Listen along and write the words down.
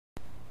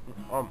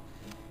Um,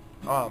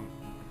 um,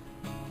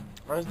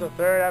 this is the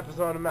third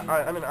episode of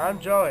I'm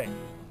Joey.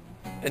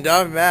 And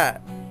I'm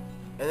Matt.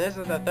 And this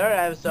is the third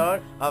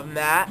episode of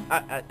Matt,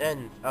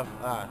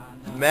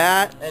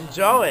 Matt. and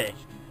Joey.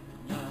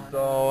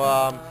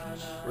 So,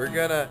 we're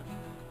gonna,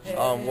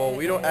 well,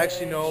 we don't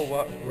actually know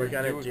what We're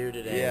gonna do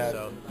today, Yeah.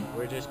 so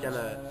we're just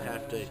gonna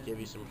have to give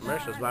you some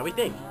commercials while we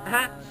think.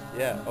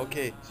 Yeah,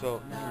 okay,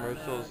 so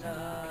commercials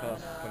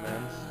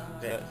commence.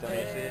 Is that what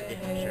you say?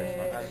 Yeah, sure.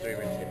 On three,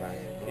 we're gonna say bye.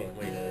 Okay,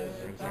 wait. We're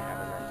gonna say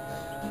have a nice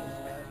time.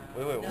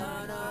 Wait, what?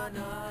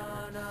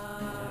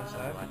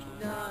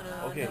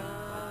 Okay.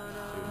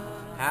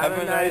 Have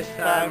a nice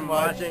time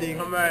watching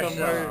commercials.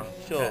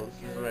 commercials.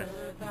 Okay.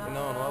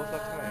 No, what was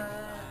that time?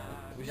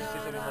 We should say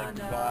something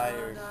like bye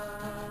or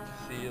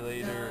see you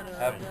later.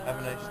 Have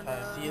a nice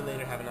time. See you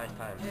later. Have a nice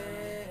time.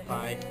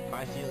 Bye.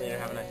 Bye. See you later.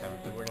 Have a nice time.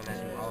 We're gonna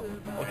do all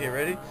of them. Okay,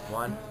 ready?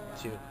 1,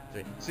 2,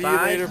 3. See you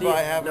later. See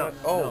Bye. Have no, a.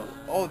 Oh, no.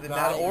 oh, the Bye.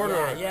 not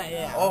order.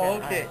 Yeah. Oh,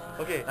 Okay.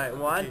 okay. All right.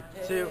 1,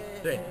 Okay. 2,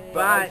 3. Bye.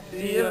 Bye.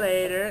 See you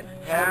later.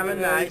 Have a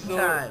nice nice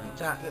time.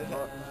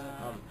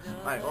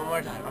 All right. One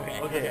more time.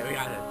 Okay. We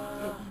got it.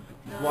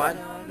 1,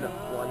 2,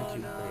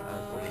 3.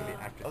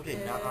 After. Okay.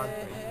 Not on 3.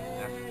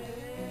 After.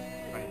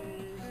 Right.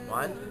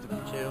 1,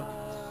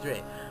 2,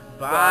 3.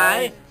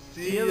 Bye.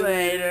 See you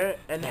later.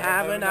 And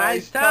have a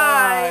nice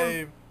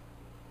time.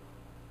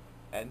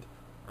 And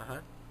Uh-huh.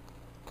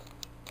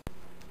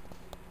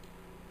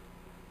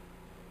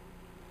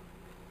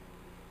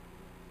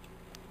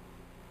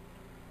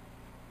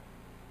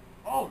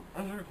 Oh,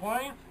 is it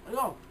recording?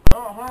 No.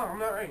 Oh, hold on, I'm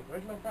not ready.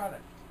 Where's my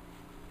product?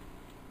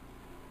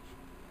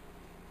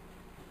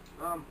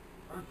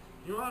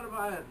 You want to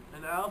buy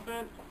an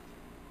elephant?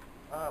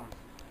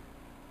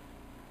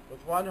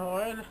 With one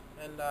horn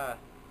and,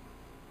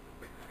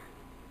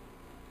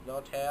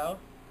 no tail?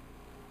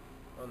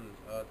 On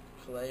a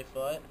clay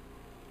foot?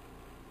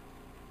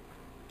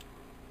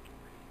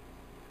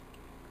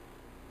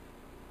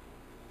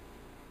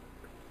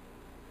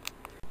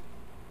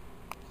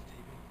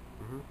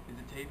 is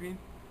it taping?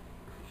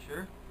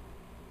 Sure.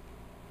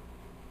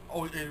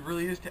 Oh, it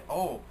really is.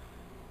 Oh,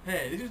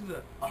 hey, this is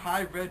a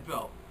high red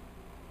belt.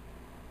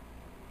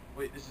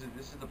 Wait, this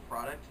is the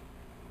product.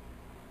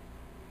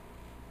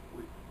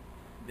 Wait,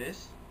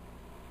 this?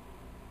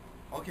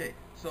 Okay,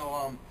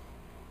 so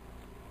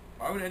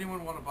why would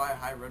anyone want to buy a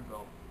high red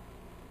belt?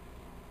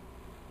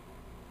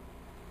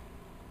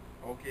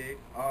 Okay,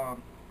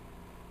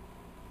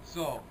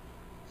 so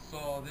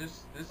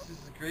this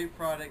is a great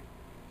product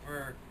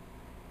for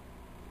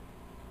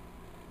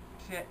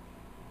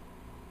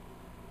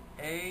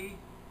A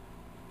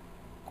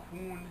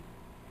Kun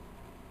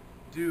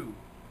Do.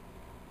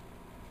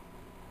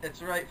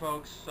 That's right,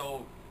 folks.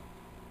 So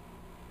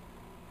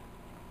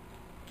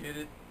get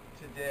it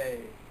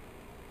today.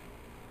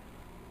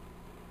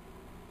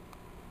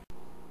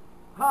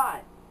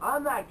 Hi,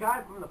 I'm that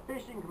guy from the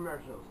fishing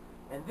commercials,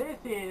 and this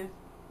is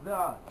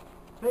the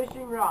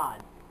fishing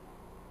rod.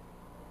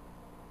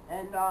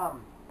 And,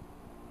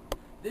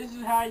 this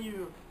is how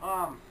you,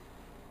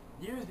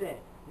 use it.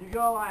 You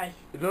go like...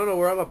 No,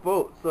 we're on a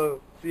boat,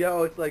 so see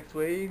how it's like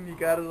swaying? You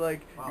gotta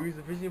like Wow. use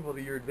the fishing pole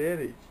to your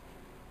advantage.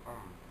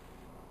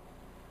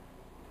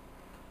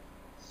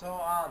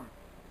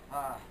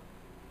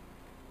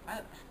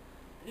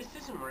 This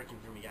isn't working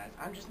for me, guys.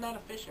 I'm just not a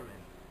fisherman.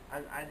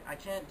 I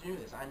can't do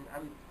this.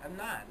 I'm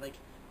not. Like,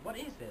 what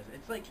is this?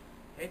 It's like,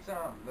 it's,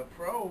 the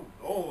Pro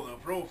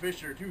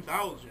Fisher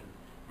 2000.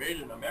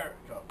 Made in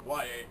America.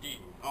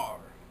 Y-A-D-R.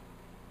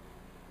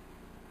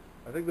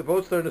 I think the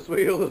boat's starting to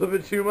sway a little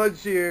bit too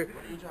much here.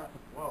 What are you talking?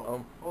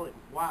 Whoa. Holy,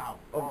 wow.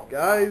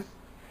 Guys.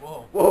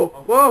 Whoa.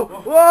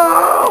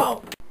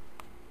 Whoa!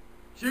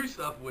 Shoot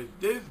stuff with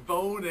this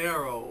bow and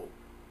arrow.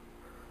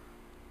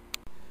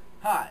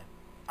 Hi,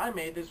 I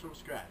made this from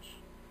scratch.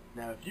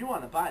 Now, if you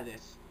want to buy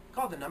this,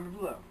 call the number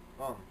below.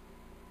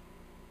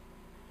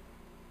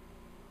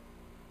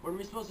 Were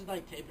we supposed to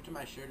like tape it to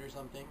my shirt or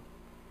something?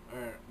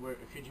 Or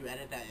could you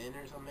edit that in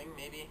or something?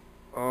 Maybe.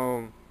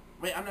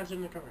 Wait, I'm not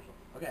doing the commercial.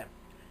 Okay,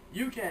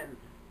 you can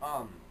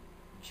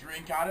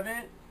drink out of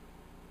it.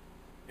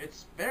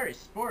 It's very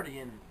sporty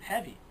and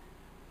heavy.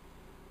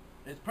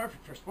 It's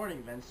perfect for sporting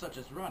events such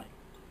as running.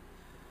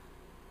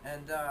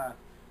 And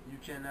you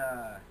can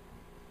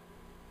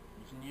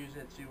use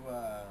it to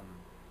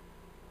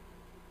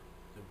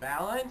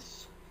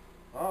balance.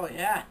 Oh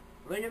yeah,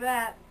 look at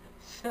that.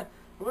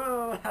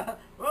 Whoa,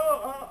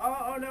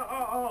 oh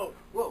no,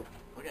 whoa.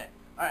 Okay,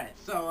 all right.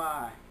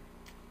 So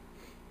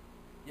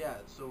yeah.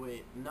 So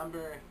wait,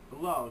 number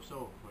below.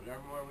 So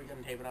whatever more we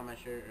gonna tape it on my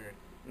shirt or?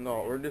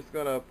 No, we're just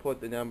gonna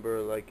put the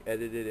number like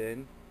edited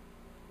in.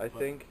 I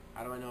think.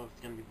 How do I know if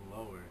it's gonna be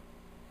below or?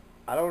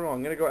 I don't know.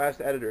 I'm gonna go ask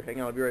the editor.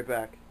 Hang on, I'll be right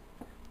back.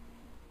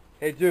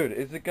 Hey, dude,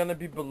 is it gonna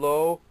be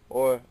below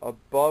or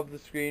above the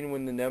screen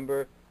when the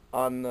number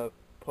on the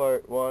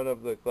part 1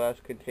 of the glass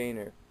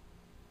container?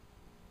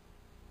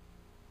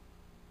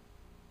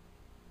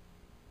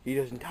 He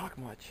doesn't talk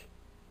much.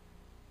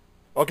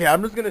 Okay,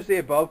 I'm just gonna say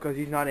above because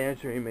he's not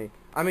answering me.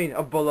 I mean,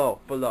 below.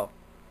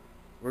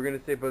 We're gonna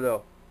say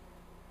below.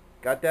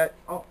 Got that?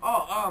 Go.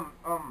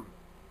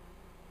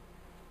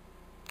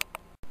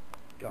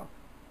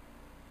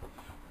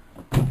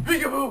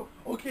 Peekaboo!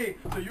 Okay,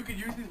 so you can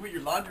use these with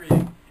your laundry.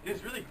 And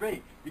it's really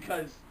great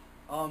because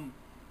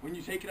when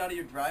you take it out of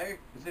your dryer,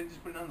 instead of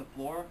just putting it on the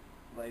floor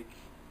like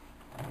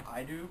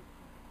I do,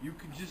 you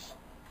can just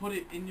put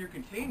it in your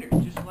container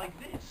just like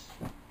this.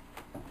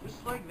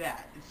 Just like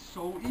that. It's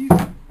so easy.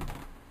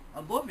 I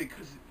love it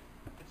because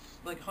it's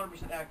like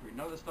 100% accurate.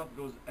 None of the stuff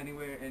goes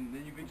anywhere, and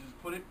then you can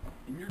just put it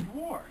in your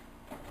drawer.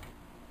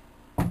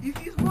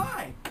 Easy as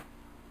pie.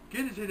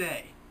 Get it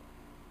today.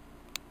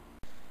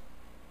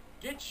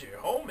 Get your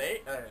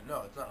homemade.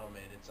 No, it's not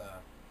homemade. It's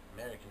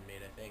American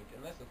made, I think.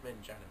 Unless it's made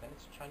in China, then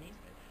it's Chinese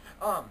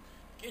made.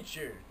 Get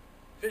your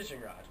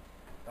fishing rod.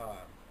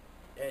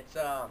 It's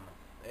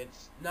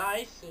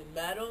nice and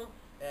metal,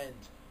 and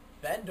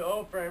bend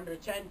over and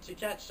pretend to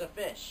catch the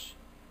fish.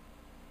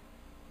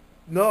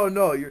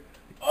 No, you're...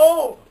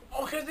 Oh,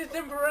 because it's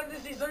in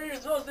parentheses, so you're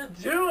supposed to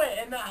do it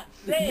and not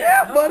say it.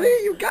 Yeah, buddy,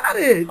 you got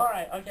it.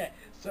 Alright, okay.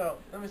 So,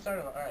 let me start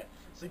over. Alright.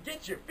 So,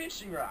 get your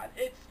fishing rod.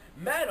 It's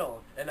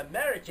metal and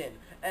American,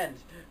 and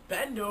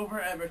bend over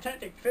and pretend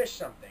to fish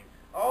something.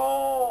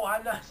 Oh,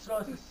 I'm not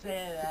supposed to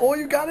say that. Oh,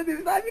 you got it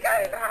this time. You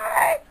got it.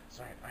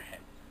 Sorry, alright.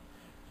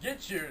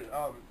 Get your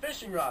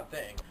fishing rod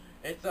thing.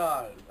 It's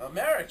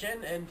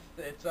American, and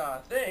it's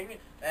thing,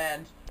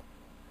 and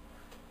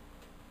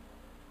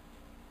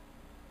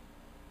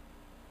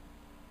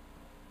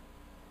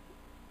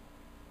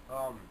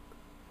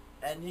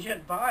and you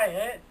can buy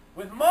it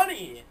with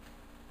money.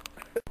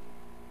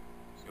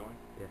 It's going?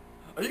 Yeah.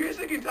 Are you guys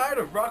sick and tired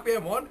of Rock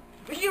Band 1?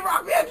 We can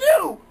Rock Band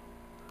 2!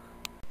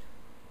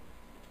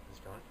 It's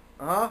going?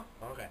 Uh-huh.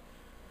 Okay.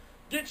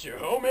 Get your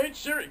homemade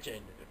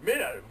shuriken,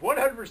 made out of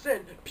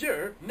 100%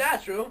 pure,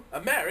 natural,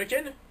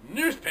 American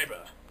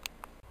newspaper.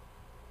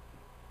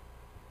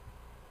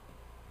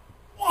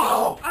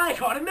 Whoa! I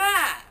caught him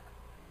that!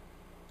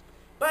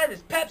 Buy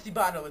this Pepsi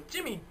bottle with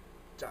Jimmy...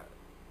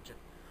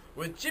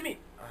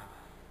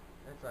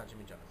 that's not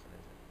Jimmy Johnson, is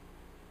it?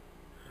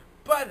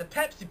 Buy the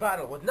Pepsi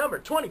bottle with number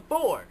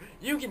 24.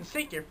 You can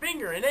stick your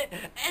finger in it,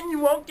 and you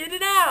won't get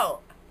it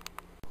out!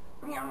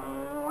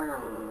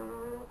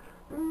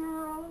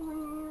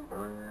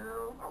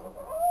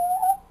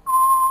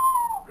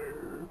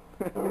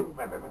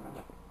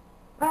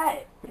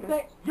 Hey!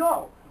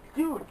 Yo!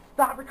 Dude,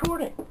 stop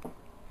recording!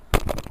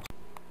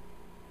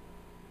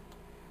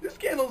 This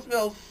candle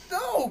smells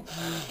so...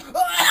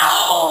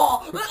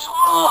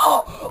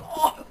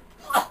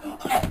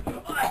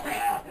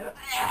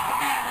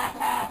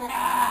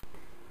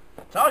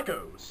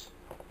 Tacos,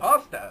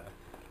 pasta,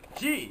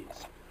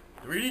 cheese,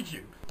 3D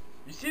cube.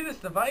 You see this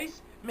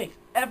device? It makes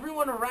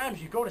everyone around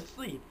you go to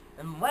sleep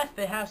unless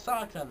they have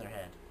socks on their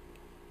head.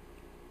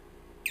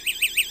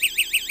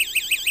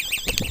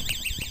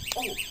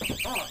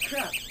 Oh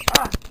crap.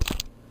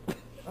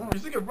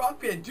 You're sick of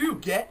Rock Band 2,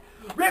 get?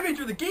 Ravage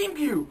for the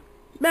GameCube!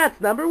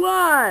 Match number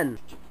 1!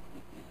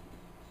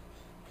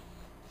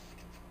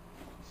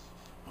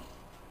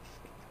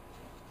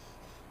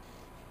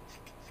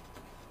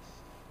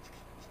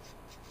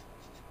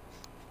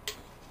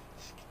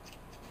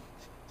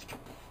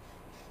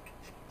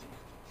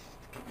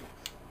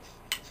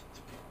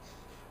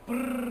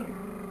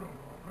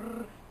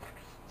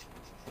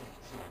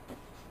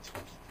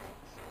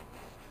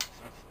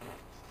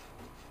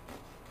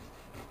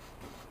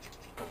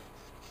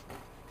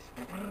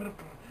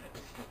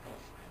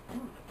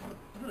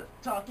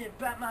 Talking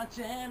about my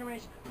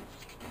generation.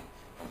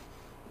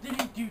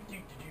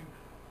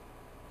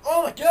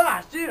 Oh my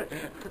gosh, dude!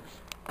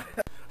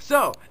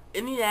 So,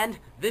 in the end,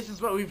 this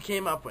is what we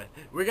came up with.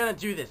 We're gonna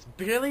do this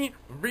really.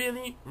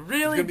 It's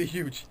gonna be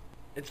huge.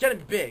 It's gonna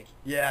be big.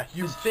 Yeah,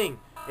 huge. This thing.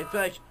 It's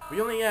like, we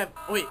only have...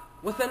 Wait,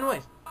 what's that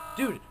noise?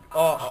 Dude.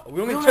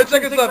 We only have 10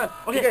 seconds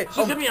left. Okay,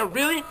 so it's gonna be a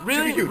really,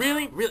 huge.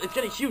 it's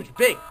gonna be huge.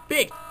 Big.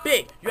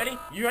 You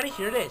ready?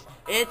 Here it is.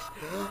 It's...